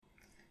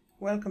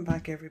Welcome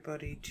back,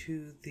 everybody,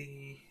 to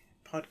the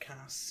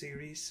podcast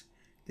series.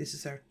 This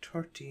is our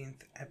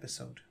 13th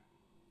episode.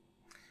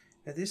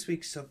 Now, this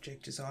week's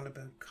subject is all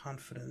about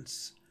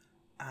confidence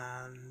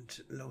and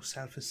low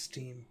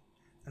self-esteem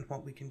and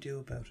what we can do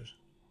about it.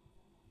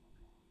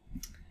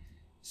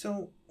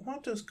 So,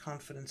 what does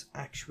confidence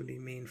actually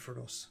mean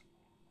for us?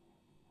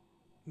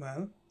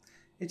 Well,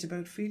 it's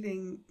about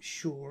feeling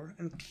sure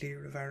and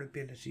clear of our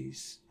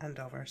abilities and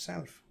of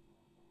ourselves.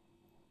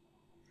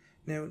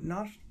 Now,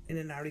 not in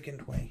an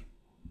arrogant way,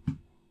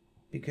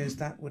 because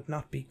that would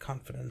not be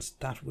confidence.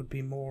 That would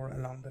be more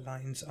along the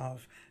lines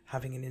of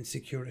having an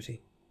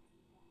insecurity.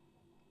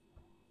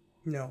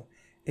 No,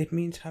 it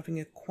means having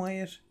a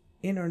quiet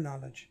inner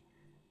knowledge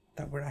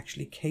that we're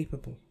actually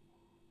capable.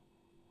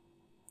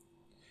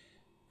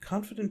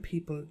 Confident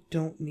people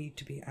don't need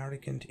to be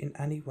arrogant in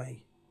any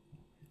way,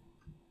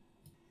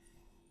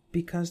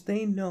 because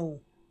they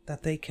know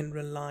that they can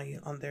rely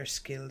on their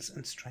skills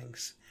and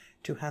strengths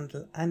to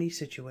handle any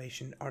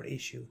situation or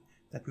issue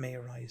that may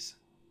arise.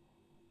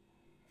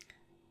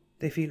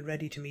 They feel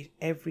ready to meet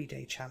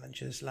everyday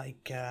challenges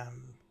like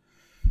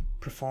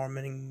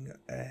performing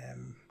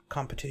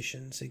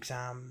competitions,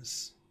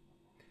 exams.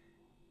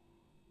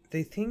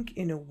 They think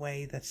in a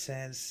way that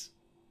says,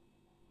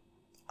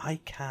 I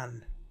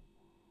can,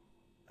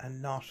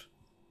 and not,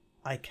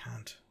 I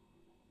can't.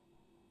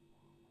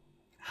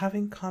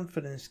 Having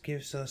confidence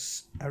gives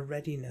us a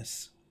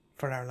readiness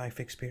for our life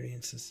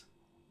experiences.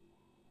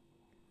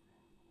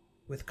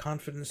 With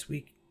confidence,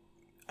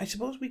 I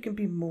suppose we can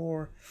be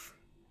more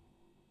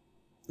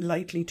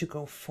likely to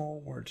go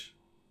forward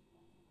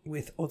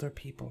with other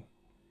people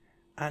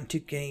and to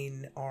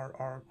gain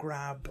or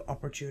grab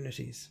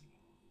opportunities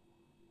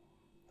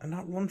and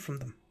not run from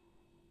them.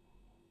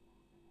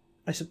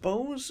 I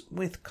suppose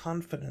with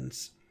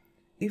confidence,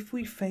 if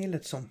we fail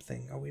at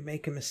something or we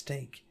make a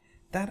mistake,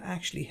 that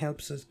actually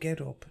helps us get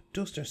up,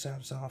 dust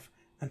ourselves off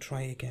and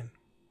try again.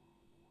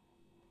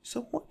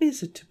 So what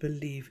is it to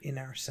believe in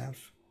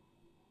ourselves?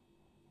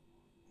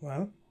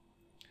 Well,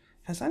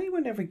 has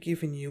anyone ever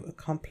given you a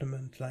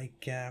compliment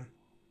like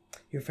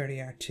you're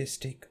very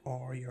artistic,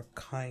 or you're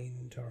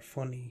kind or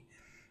funny,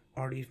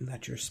 or even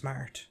that you're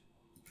smart,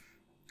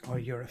 or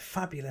you're a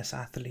fabulous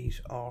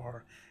athlete,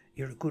 or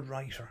you're a good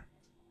writer?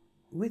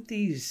 With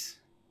these,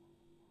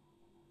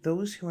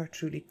 those who are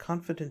truly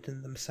confident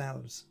in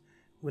themselves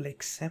will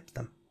accept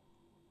them.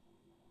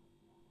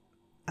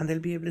 And they'll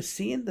be able to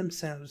see in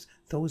themselves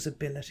those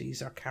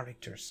abilities or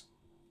characters.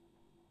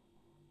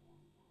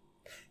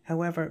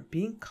 However,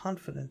 being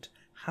confident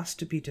has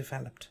to be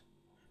developed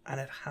and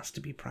it has to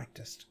be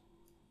practiced.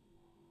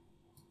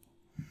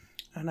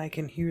 And I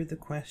can hear the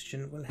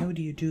question, well, how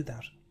do you do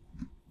that?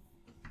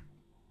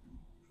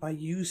 By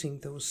using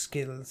those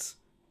skills,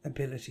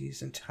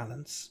 abilities and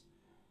talents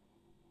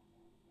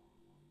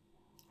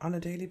on a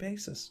daily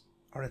basis,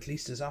 or at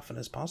least as often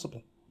as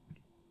possible.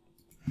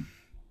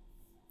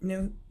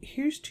 Now,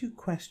 here's two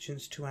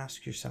questions to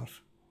ask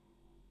yourself.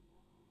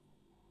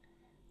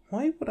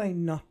 Why would I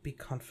not be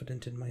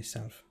confident in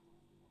myself?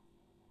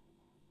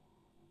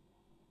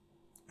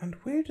 And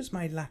where does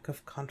my lack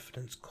of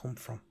confidence come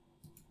from?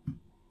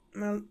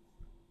 Well,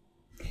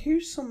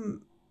 here's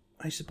some,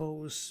 I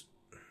suppose,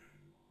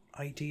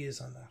 ideas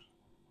on that.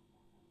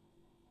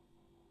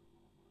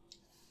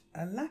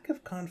 A lack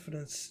of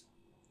confidence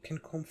can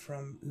come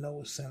from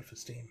low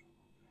self-esteem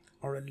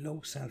or a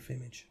low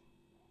self-image.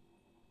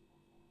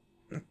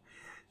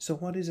 So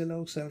what is a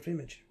low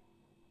self-image?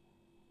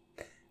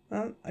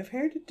 Well, I've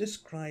heard it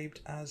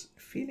described as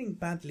feeling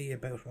badly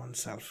about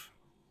oneself.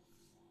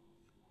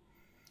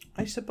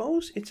 I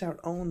suppose it's our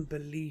own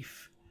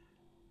belief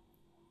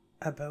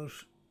about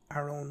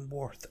our own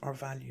worth or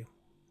value.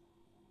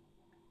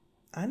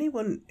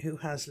 Anyone who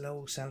has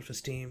low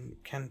self-esteem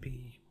can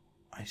be,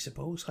 I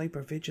suppose,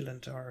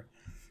 hypervigilant or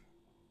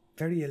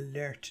very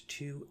alert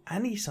to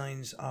any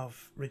signs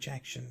of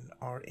rejection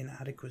or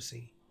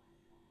inadequacy,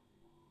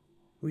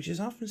 which is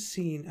often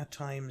seen at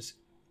times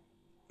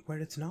where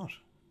it's not.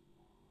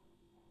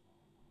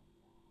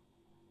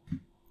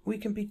 We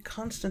can be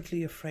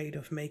constantly afraid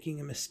of making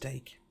a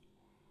mistake,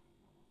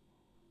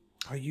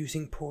 or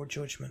using poor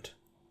judgment,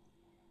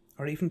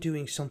 or even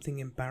doing something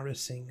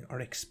embarrassing or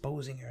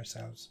exposing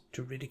ourselves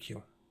to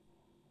ridicule.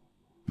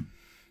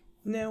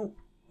 Now,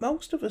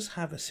 most of us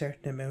have a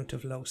certain amount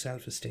of low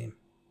self-esteem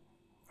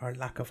or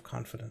lack of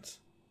confidence,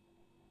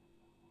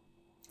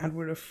 and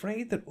we're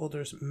afraid that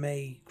others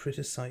may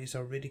criticise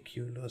or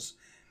ridicule us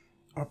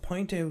or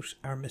point out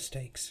our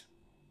mistakes.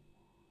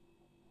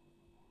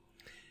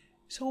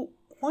 So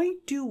why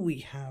do we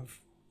have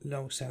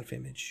low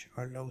self-image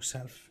or low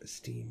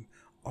self-esteem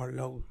or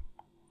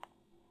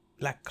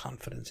lack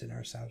confidence in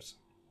ourselves?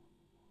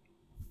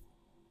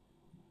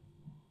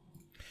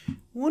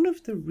 One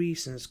of the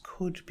reasons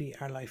could be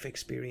our life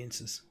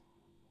experiences,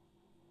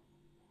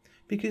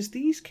 because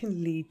these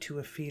can lead to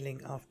a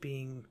feeling of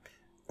being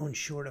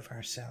unsure of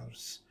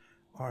ourselves,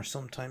 or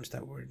sometimes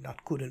that we're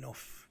not good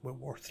enough, we're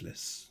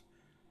worthless,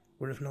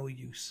 we're of no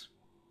use.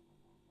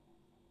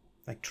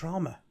 Like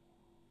trauma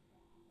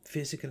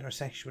physical or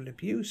sexual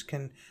abuse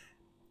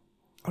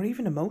or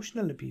even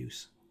emotional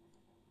abuse,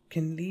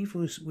 can leave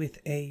us with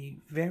a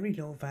very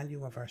low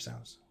value of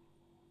ourselves.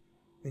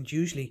 And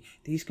usually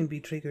these can be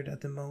triggered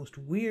at the most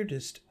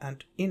weirdest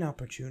and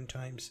inopportune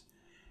times,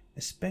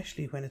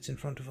 especially when it's in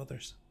front of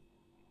others.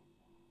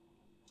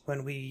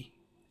 When we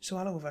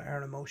swallow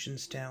our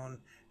emotions down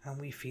and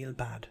we feel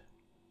bad.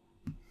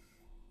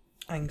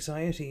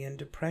 Anxiety and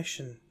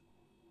depression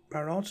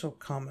are also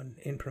common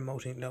in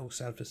promoting low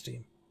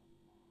self-esteem.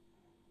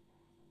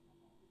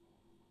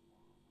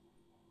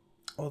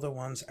 Other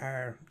ones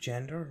are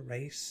gender,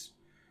 race,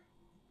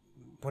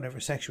 whatever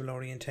sexual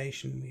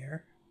orientation we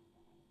are.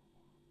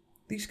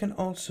 These can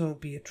also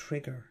be a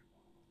trigger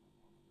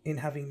in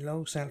having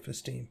low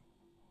self-esteem,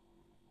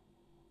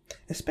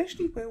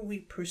 especially when we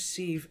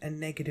perceive a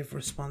negative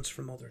response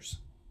from others.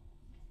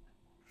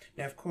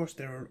 Now, of course,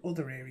 there are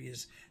other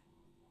areas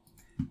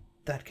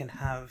that can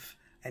have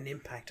an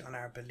impact on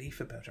our belief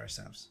about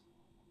ourselves.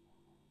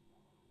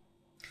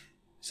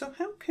 So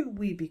how can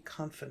we be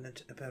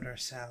confident about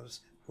ourselves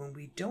when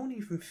we don't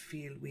even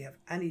feel we have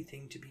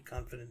anything to be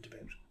confident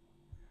about?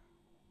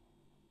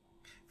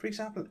 For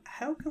example,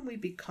 how can we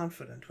be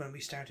confident when we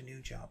start a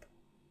new job,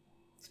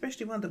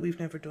 especially one that we've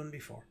never done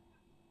before?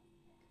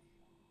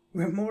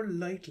 We're more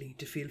likely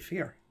to feel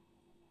fear.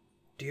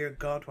 Dear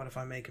God, what if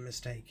I make a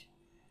mistake?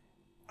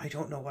 I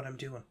don't know what I'm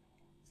doing.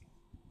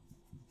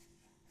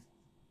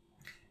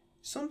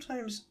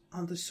 Sometimes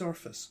on the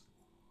surface,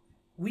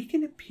 we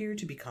can appear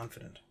to be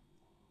confident,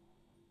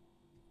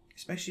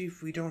 especially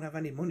if we don't have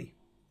any money.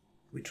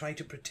 We try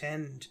to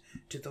pretend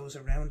to those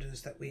around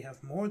us that we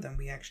have more than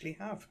we actually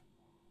have.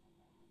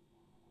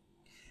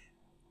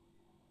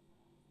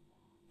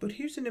 But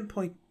here's an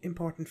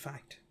important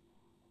fact.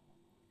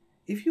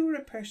 If you are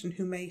a person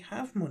who may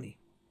have money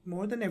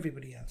more than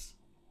everybody else,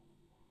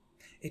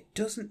 it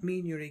doesn't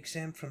mean you're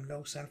exempt from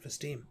low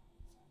self-esteem.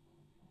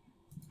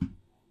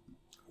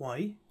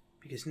 Why?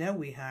 Because now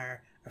we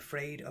are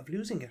afraid of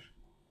losing it.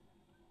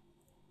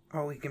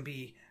 Or we can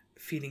be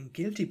feeling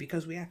guilty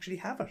because we actually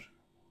have it.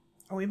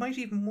 Or we might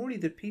even worry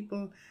that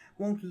people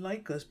won't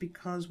like us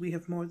because we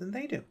have more than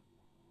they do.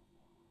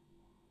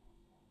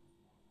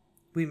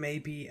 We may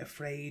be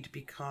afraid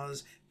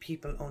because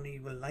people only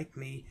will like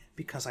me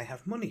because I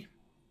have money.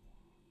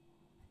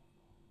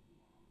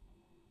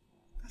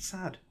 That's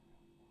sad.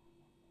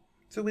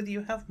 So whether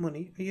you have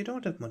money or you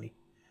don't have money,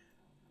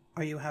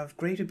 or you have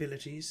great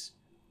abilities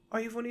or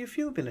you've only a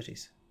few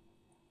abilities,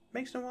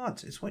 makes no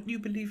odds. It's what you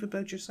believe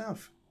about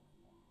yourself.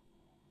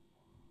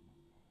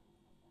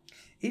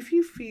 If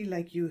you feel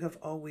like you have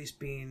always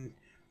been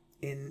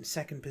in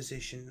second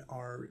position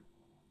or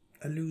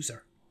a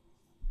loser,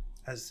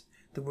 as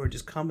the word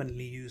is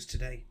commonly used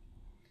today,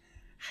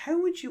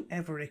 how would you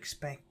ever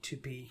expect to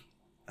be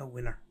a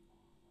winner?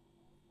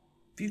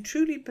 If you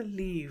truly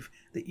believe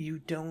that you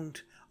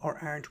don't or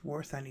aren't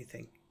worth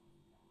anything,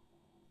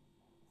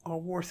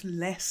 or worth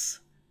less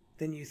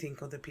than you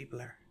think other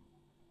people are,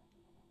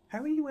 how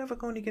are you ever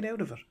going to get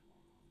out of it?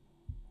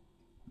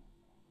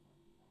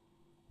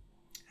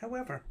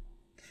 However,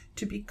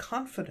 to be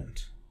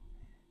confident,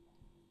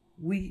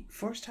 we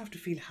first have to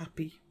feel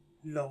happy,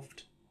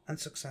 loved, and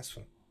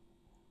successful.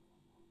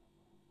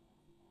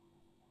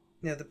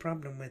 Now, the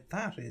problem with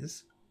that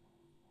is,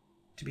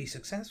 to be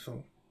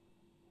successful,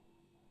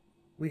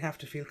 we have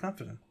to feel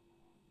confident.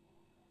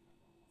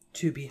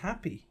 To be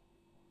happy,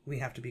 we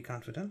have to be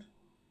confident.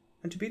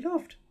 And to be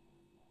loved,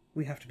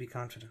 we have to be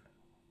confident.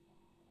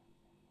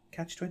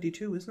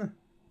 Catch-22, isn't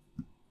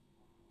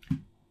it?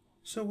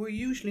 So we're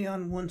usually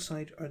on one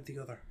side or the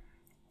other.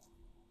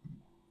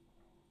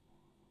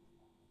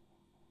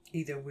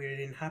 Either we're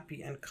in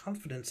happy and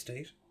confident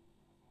state,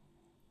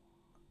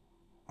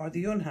 or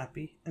the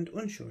unhappy and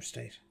unsure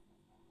state.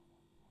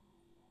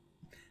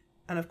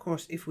 And of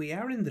course, if we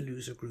are in the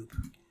loser group,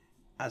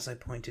 as I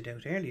pointed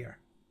out earlier,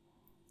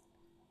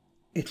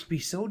 it'll be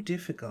so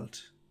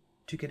difficult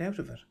to get out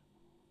of it,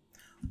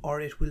 or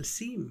it will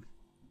seem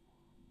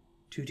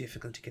too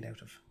difficult to get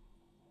out of.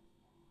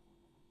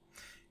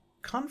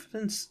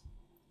 Confidence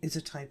is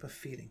a type of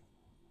feeling.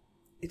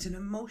 It's an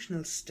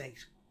emotional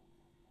state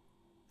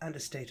and a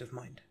state of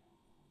mind.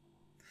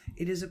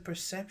 It is a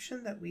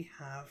perception that we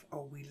have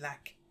or we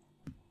lack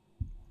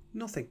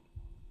nothing.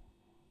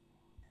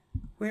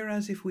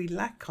 Whereas if we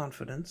lack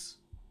confidence,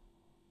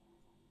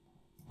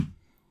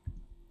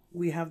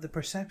 we have the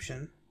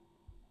perception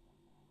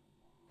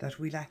that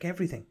we lack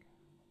everything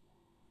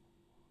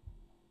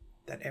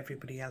that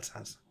everybody else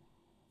has.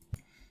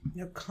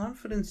 Now,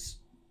 confidence,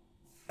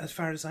 as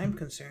far as I'm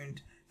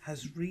concerned,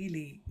 has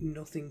really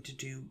nothing to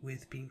do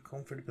with being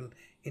comfortable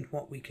in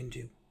what we can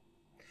do,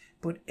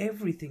 but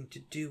everything to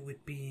do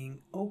with being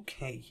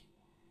okay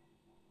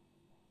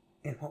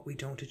in what we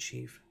don't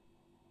achieve.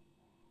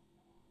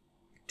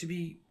 To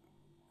be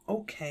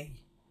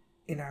okay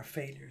in our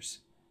failures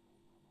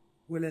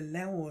will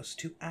allow us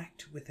to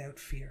act without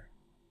fear,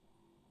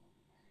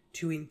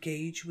 to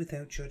engage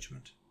without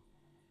judgment,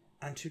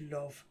 and to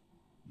love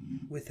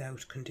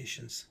without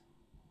conditions.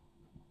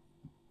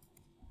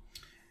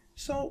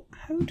 So,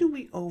 how do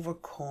we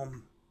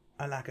overcome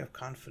a lack of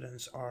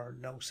confidence or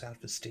low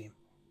self-esteem?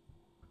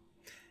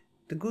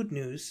 The good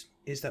news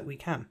is that we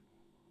can.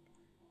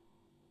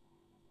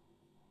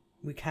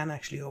 We can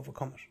actually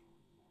overcome it.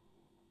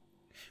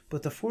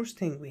 But the first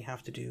thing we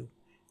have to do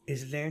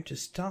is learn to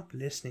stop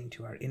listening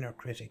to our inner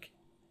critic.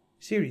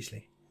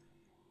 Seriously.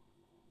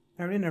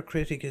 Our inner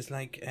critic is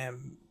like,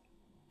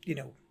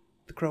 the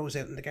crows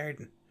out in the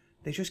garden.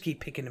 They just keep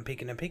picking and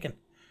picking and picking.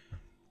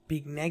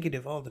 Being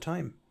negative all the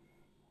time.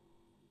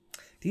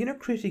 The inner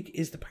critic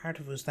is the part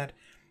of us that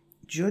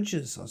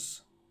judges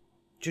us,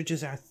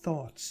 judges our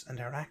thoughts and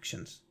our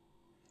actions.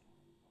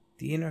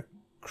 The inner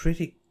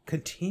critic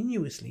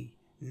continuously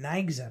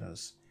nags at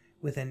us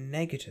with a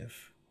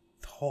negative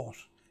thought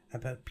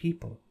about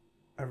people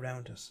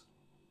around us.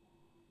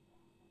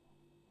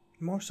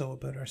 More so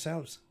about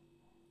ourselves.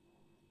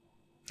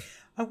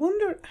 I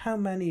wonder how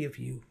many of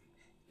you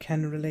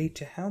can relate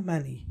to how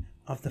many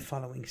of the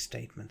following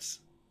statements.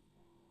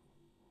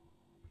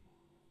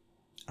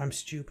 I'm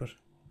stupid.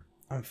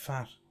 I'm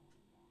fat.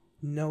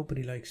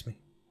 Nobody likes me.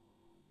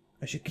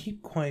 I should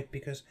keep quiet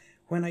because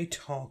when I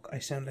talk I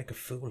sound like a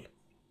fool.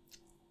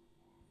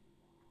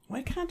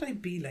 Why can't I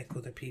be like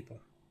other people?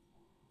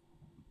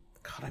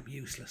 God, I'm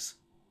useless.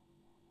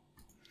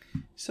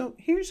 So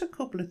here's a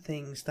couple of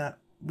things that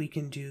we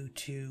can do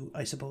to,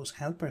 I suppose,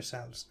 help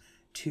ourselves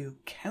to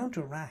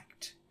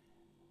counteract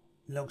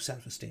low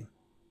self-esteem.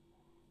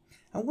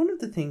 And one of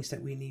the things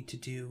that we need to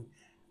do,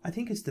 I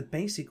think it's the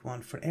basic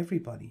one for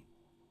everybody,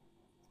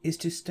 is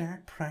to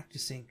start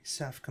practicing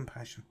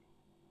self-compassion.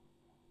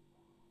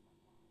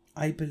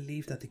 I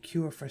believe that the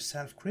cure for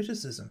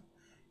self-criticism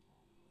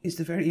is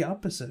the very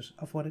opposite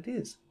of what it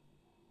is.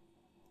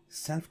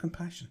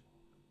 Self-compassion,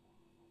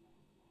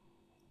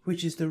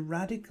 which is the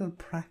radical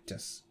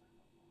practice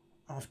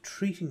of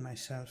treating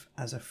myself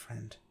as a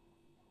friend.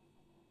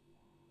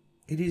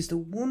 It is the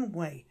one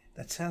way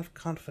that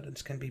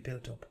self-confidence can be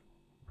built up.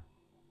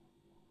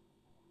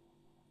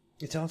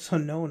 It's also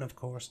known, of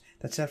course,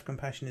 that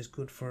self-compassion is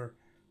good for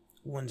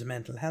one's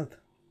mental health.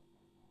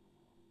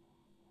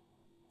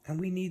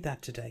 And we need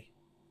that today.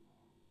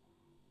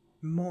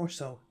 More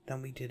so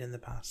than we did in the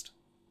past.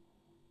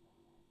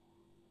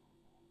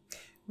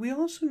 We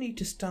also need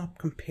to stop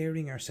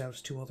comparing ourselves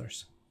to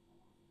others.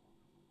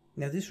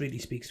 Now this really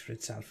speaks for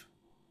itself.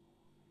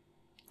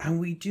 And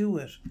we do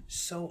it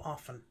so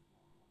often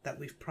that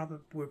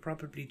we're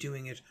probably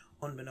doing it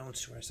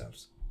unbeknownst to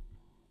ourselves.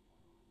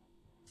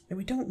 Now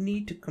we don't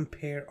need to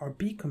compare or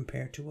be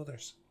compared to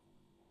others.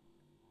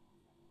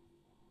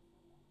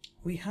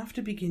 We have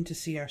to begin to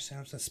see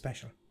ourselves as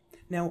special.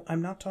 Now,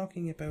 I'm not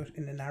talking about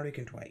in an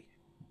arrogant way.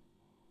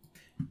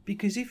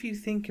 Because if you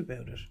think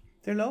about it,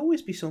 there'll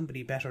always be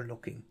somebody better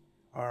looking,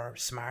 or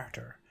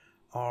smarter,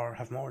 or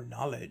have more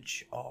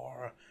knowledge,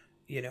 or,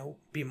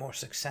 be more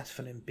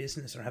successful in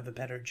business, or have a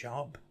better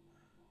job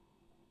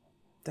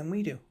than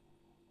we do,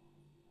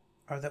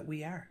 or that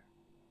we are.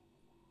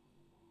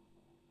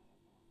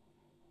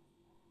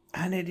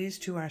 And it is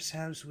to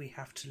ourselves we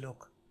have to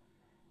look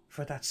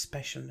for that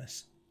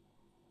specialness.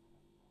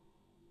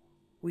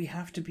 We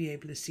have to be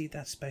able to see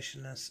that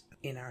specialness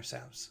in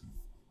ourselves.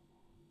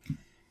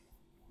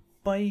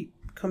 By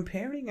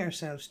comparing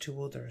ourselves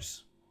to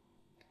others,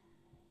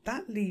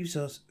 that leaves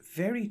us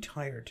very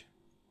tired.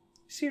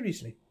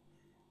 Seriously.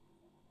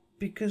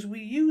 Because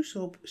we use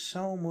up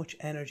so much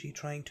energy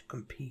trying to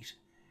compete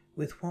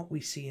with what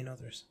we see in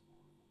others.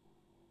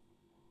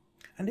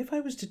 And if I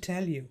was to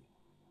tell you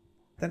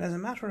that, as a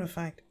matter of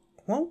fact,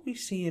 what we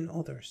see in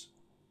others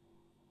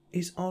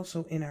is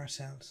also in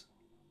ourselves,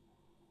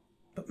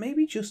 but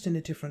maybe just in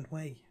a different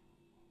way.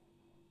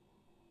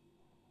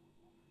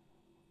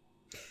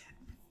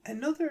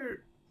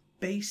 Another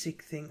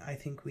basic thing I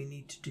think we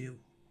need to do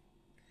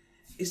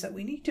is that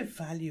we need to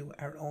value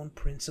our own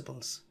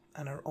principles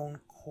and our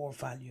own core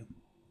value.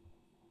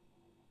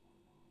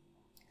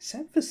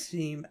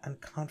 Self-esteem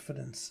and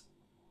confidence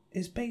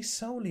is based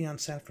solely on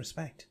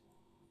self-respect.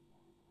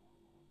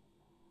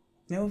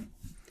 Now,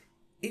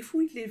 if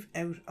we live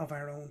out of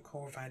our own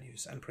core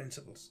values and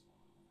principles,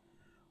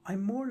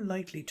 I'm more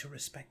likely to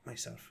respect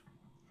myself.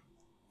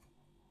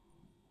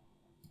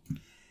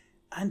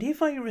 And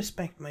if I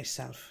respect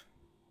myself,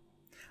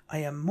 I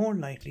am more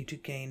likely to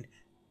gain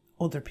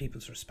other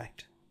people's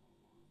respect.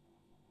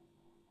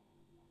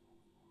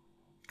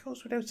 It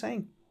goes without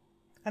saying.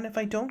 And if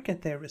I don't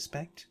get their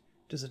respect,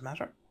 does it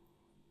matter?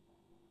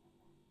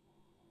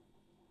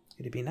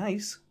 It'd be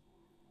nice,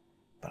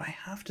 but I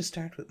have to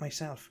start with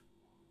myself.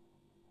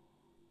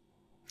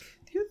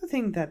 The other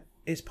thing that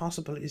is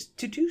possible is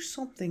to do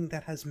something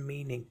that has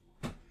meaning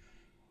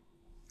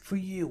for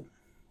you,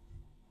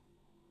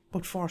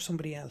 but for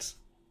somebody else.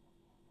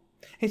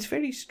 It's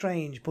very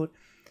strange, but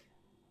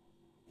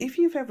if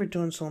you've ever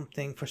done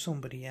something for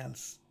somebody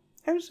else,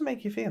 how does it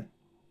make you feel?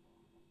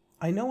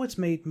 I know it's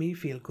made me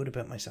feel good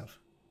about myself.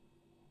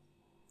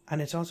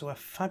 And it's also a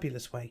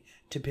fabulous way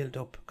to build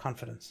up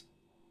confidence,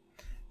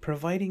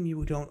 providing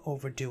you don't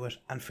overdo it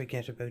and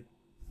forget about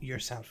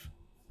yourself.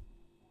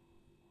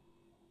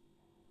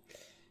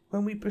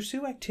 When we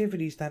pursue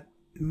activities that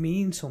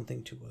mean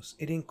something to us.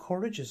 It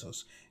encourages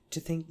us to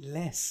think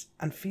less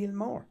and feel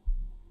more.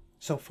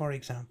 So, for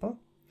example,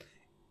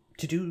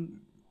 to do,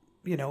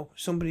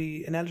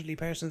 an elderly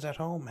person's at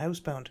home,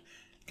 housebound,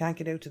 can't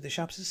get out to the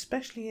shops,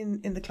 especially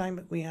in the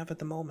climate we have at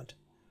the moment,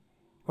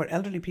 where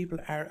elderly people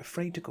are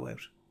afraid to go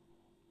out.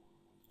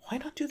 Why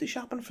not do the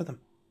shopping for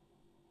them?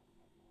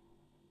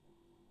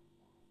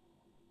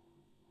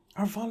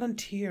 Or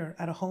volunteer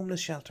at a homeless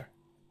shelter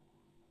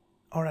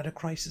or at a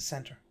crisis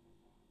centre.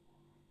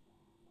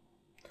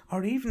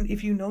 Or even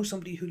if you know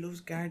somebody who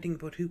loves gardening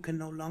but who can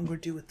no longer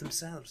do it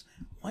themselves,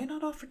 why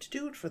not offer to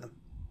do it for them?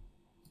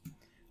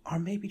 Or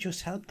maybe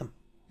just help them.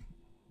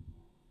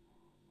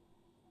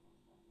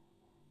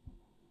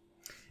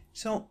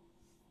 So,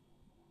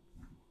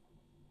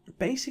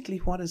 basically,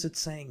 what is it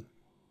saying?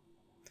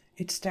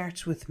 It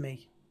starts with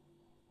me.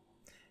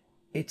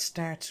 It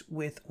starts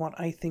with what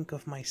I think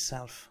of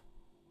myself.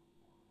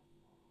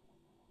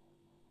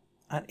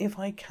 And if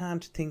I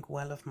can't think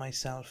well of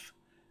myself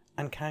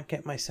and can't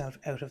get myself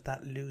out of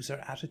that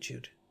loser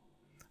attitude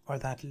or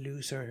that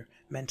loser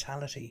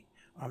mentality,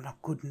 or I'm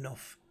not good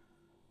enough,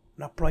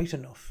 I'm not bright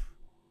enough,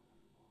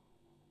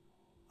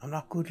 I'm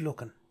not good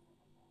looking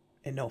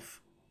enough,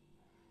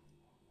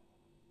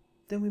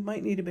 then we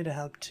might need a bit of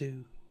help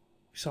to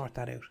sort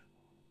that out.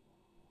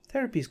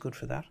 Therapy is good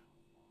for that.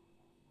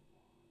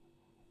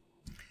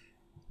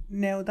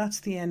 Now,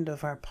 that's the end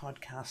of our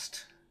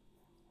podcast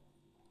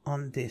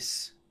on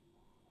this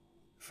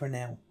for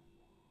now.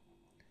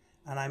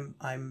 And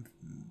I'm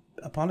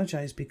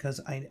apologise because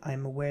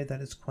I'm aware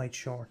that it's quite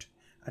short.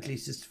 At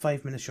least it's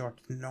 5 minutes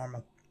shorter than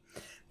normal.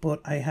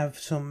 But I have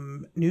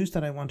some news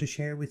that I want to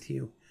share with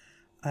you.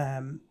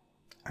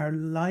 Our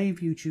live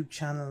YouTube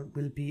channel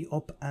will be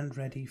up and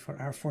ready for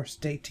our first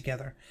date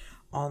together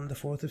on the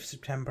 4th of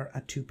September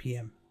at 2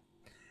 p.m.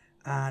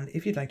 And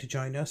if you'd like to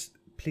join us,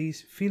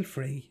 please feel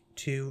free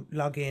to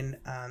log in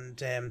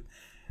and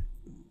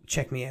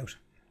check me out.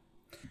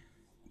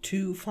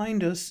 To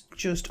find us,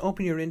 just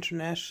open your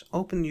internet,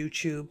 open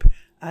YouTube,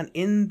 and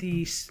in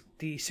the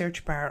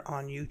search bar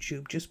on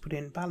YouTube, just put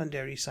in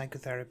Ballandary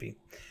Psychotherapy,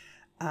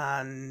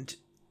 and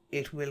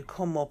it will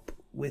come up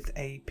with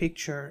a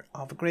picture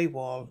of a grey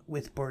wall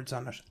with birds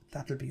on it.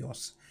 That'll be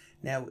us.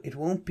 Now, it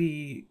won't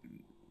be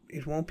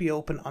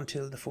open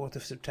until the 4th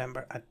of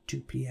September at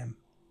 2 p.m.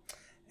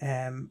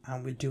 And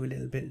we'll do a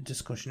little bit of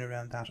discussion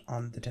around that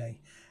on the day.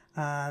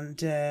 And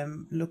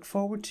look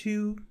forward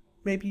to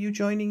maybe you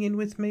joining in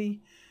with me.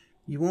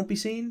 You won't be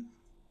seen,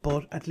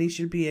 but at least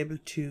you'll be able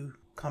to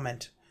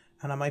comment,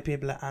 and I might be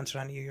able to answer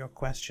any of your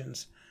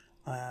questions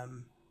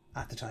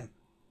at the time.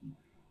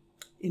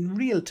 In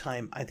real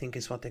time, I think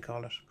is what they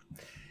call it.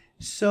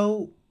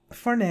 So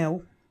for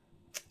now,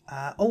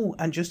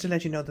 and just to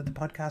let you know that the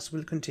podcast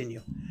will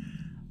continue.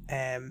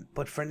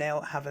 But for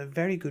now, have a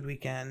very good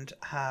weekend,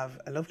 have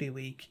a lovely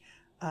week,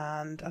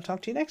 and I'll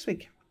talk to you next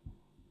week.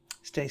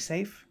 Stay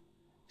safe,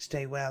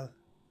 stay well,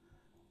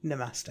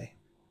 namaste.